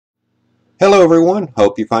Hello everyone,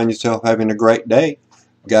 hope you find yourself having a great day.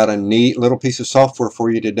 Got a neat little piece of software for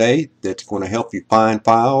you today that's going to help you find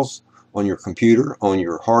files on your computer, on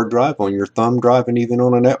your hard drive, on your thumb drive, and even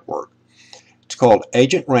on a network. It's called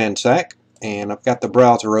Agent Ransack, and I've got the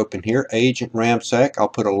browser open here, Agent Ransack. I'll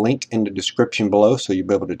put a link in the description below so you'll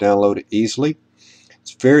be able to download it easily.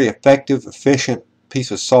 It's a very effective, efficient piece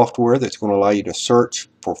of software that's going to allow you to search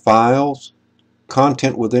for files,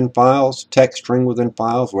 content within files, text string within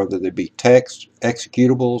files, whether they be text,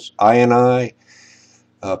 executables, INI,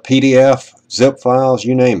 PDF, zip files,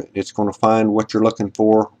 you name it. It's going to find what you're looking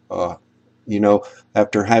for.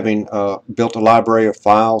 After having built a library of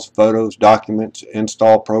files, photos, documents,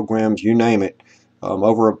 installed programs, you name it,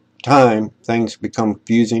 over time things become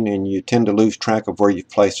confusing and you tend to lose track of where you've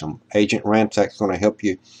placed them. Agent Ransack is going to help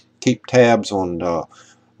you keep tabs on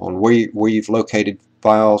where you've located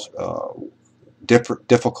files,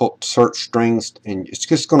 difficult search strings, and it's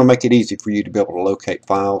just going to make it easy for you to be able to locate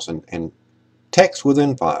files and text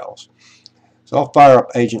within files. So I'll fire up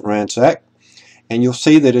Agent Ransack, and you'll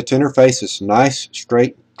see that its interface is nice,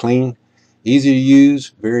 straight, clean, easy to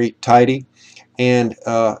use, very tidy, and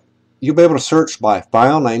you'll be able to search by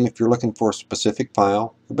file name if you're looking for a specific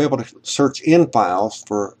file. You'll be able to search in files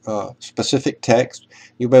for specific text.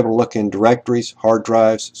 You'll be able to look in directories, hard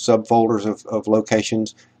drives, subfolders of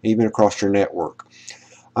locations, even across your network.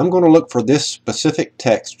 I'm going to look for this specific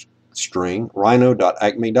text string,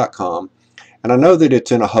 rhino.acme.com, and I know that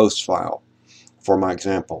it's in a host file for my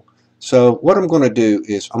example. So what I'm going to do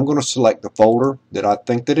is I'm going to select the folder that I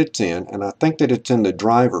think that it's in, and I think that it's in the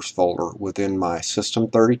drivers folder within my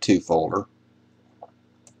System32 folder.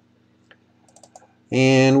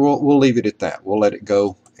 And we'll leave it at that. We'll let it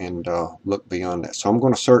go and look beyond that. So I'm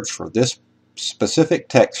going to search for this specific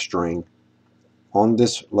text string on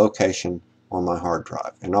this location on my hard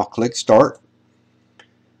drive. And I'll click Start,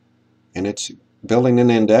 and it's building an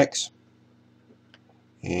index.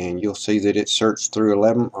 And you'll see that it's searched through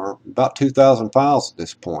about 2,000 files at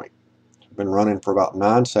this point. It's been running for about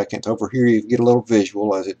 9 seconds. Over here you get a little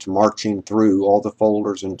visual as it's marching through all the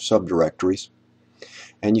folders and subdirectories.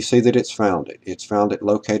 And you see that it's found it. It's found it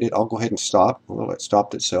located. I'll go ahead and stop. Well, it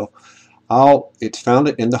stopped itself. It's found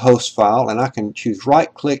it in the host file, and I can choose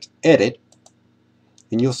right-click Edit,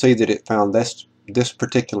 and you'll see that it found this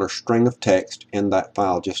particular string of text in that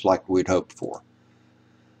file just like we'd hoped for.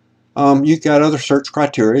 You've got other search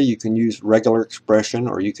criteria. You can use regular expression,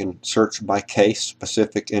 or you can search by case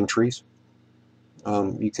specific entries.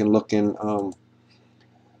 You can look in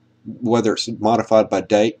whether it's modified by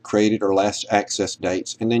date, created, or last access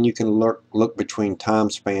dates, and then you can look between time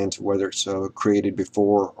spans, whether it's created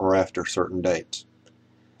before or after certain dates.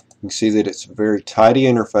 You can see that it's a very tidy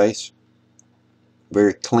interface,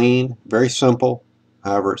 very clean, very simple,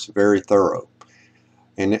 however it's very thorough.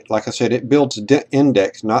 And like I said, it builds an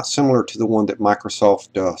index not similar to the one that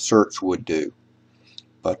Microsoft Search would do,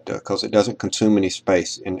 but because it doesn't consume any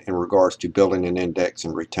space in regards to building an index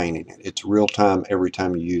and retaining it. It's real time every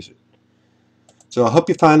time you use it. So I hope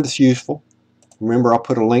you find this useful. Remember, I'll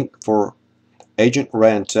put a link for Agent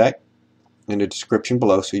Ransack in the description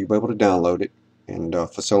below so you'll be able to download it and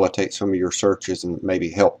facilitate some of your searches and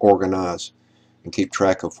maybe help organize and keep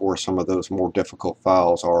track of where some of those more difficult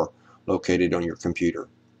files are located on your computer.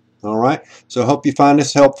 Alright, so I hope you find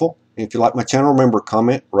this helpful. If you like my channel, remember,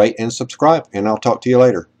 comment, rate, and subscribe, and I'll talk to you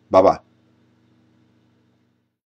later. Bye-bye.